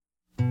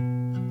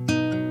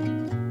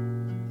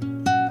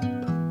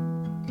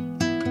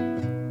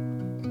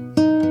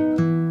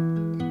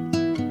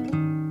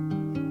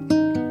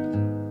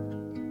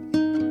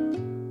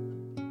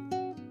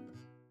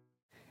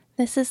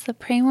This is the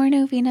Pray More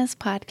Novenas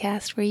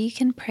podcast where you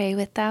can pray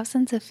with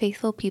thousands of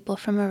faithful people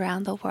from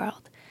around the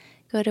world.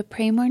 Go to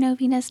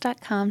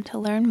praymorenovenas.com to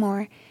learn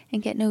more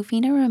and get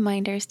novena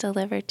reminders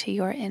delivered to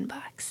your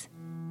inbox.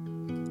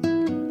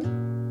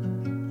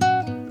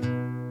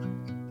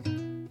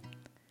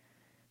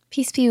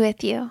 Peace be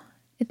with you.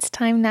 It's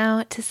time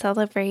now to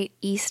celebrate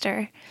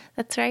Easter.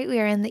 That's right, we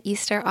are in the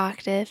Easter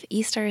octave.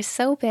 Easter is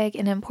so big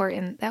and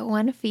important that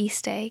one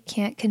feast day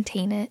can't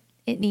contain it.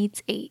 It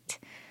needs 8.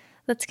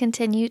 Let's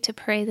continue to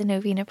pray the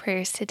novena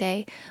prayers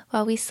today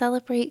while we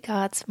celebrate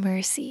God's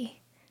mercy.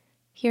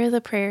 Here are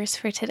the prayers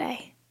for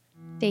today,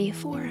 day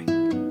 4.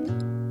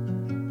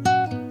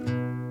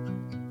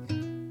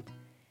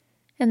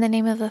 In the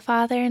name of the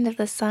Father, and of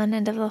the Son,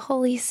 and of the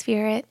Holy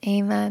Spirit,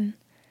 Amen.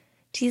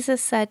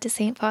 Jesus said to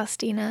St.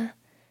 Faustina,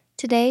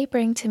 "Today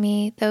bring to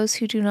me those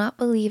who do not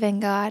believe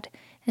in God,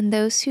 and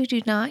those who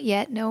do not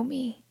yet know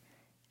me.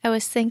 I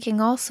was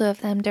thinking also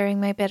of them during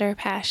my bitter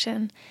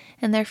passion,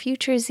 and their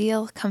future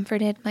zeal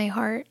comforted my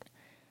heart.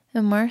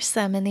 Immerse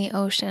them in the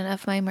ocean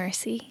of my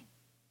mercy."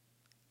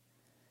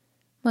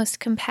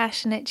 Most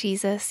compassionate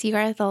Jesus, you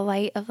are the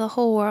light of the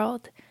whole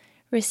world.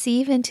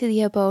 Receive into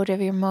the abode of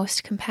your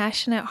most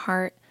compassionate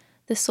heart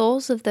the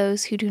souls of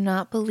those who do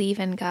not believe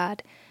in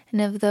God,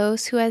 and of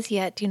those who as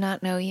yet do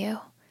not know you.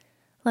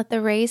 Let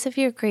the rays of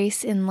your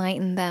grace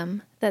enlighten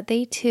them, that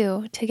they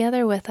too,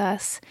 together with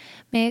us,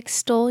 may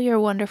extol your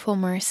wonderful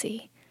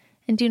mercy,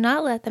 and do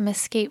not let them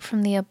escape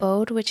from the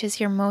abode which is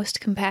your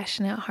most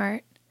compassionate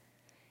heart.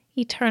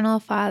 Eternal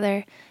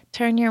Father,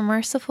 turn your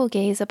merciful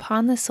gaze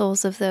upon the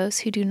souls of those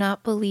who do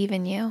not believe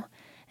in you,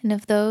 and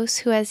of those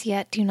who as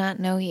yet do not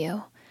know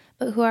you,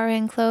 but who are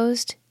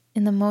enclosed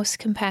in the most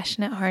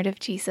compassionate heart of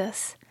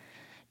Jesus.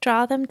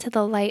 Draw them to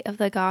the light of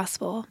the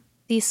gospel.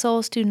 These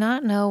souls do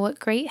not know what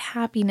great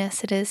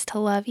happiness it is to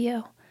love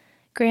you.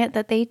 Grant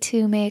that they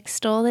too may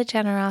extol the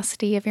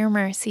generosity of your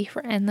mercy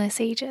for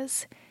endless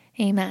ages.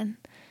 Amen.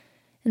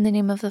 In the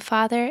name of the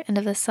Father, and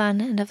of the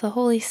Son, and of the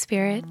Holy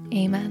Spirit.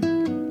 Amen.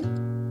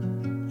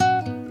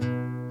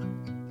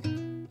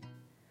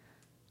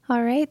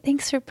 All right,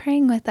 thanks for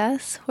praying with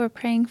us. We're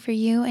praying for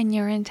you and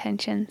your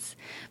intentions.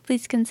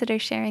 Please consider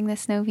sharing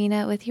this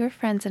novena with your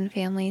friends and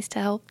families to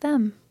help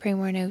them pray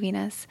more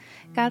novenas.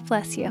 God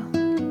bless you.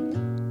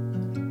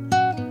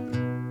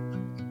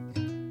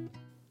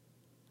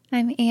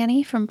 I'm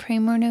Annie from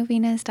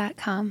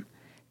praymorenovenas.com.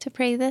 To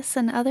pray this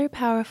and other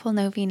powerful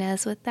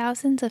novenas with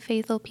thousands of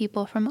faithful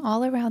people from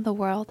all around the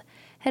world,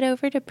 head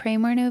over to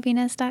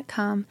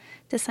praymorenovenas.com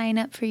to sign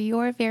up for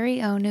your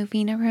very own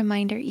novena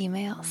reminder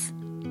emails.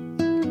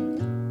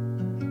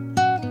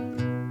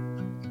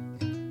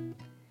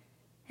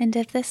 And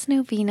if this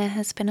novena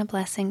has been a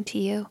blessing to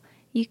you,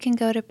 you can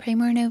go to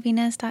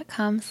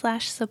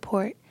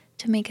praymorenovenas.com/support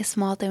to make a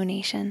small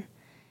donation.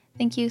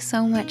 Thank you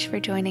so much for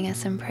joining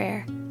us in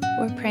prayer.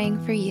 We're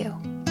praying for you.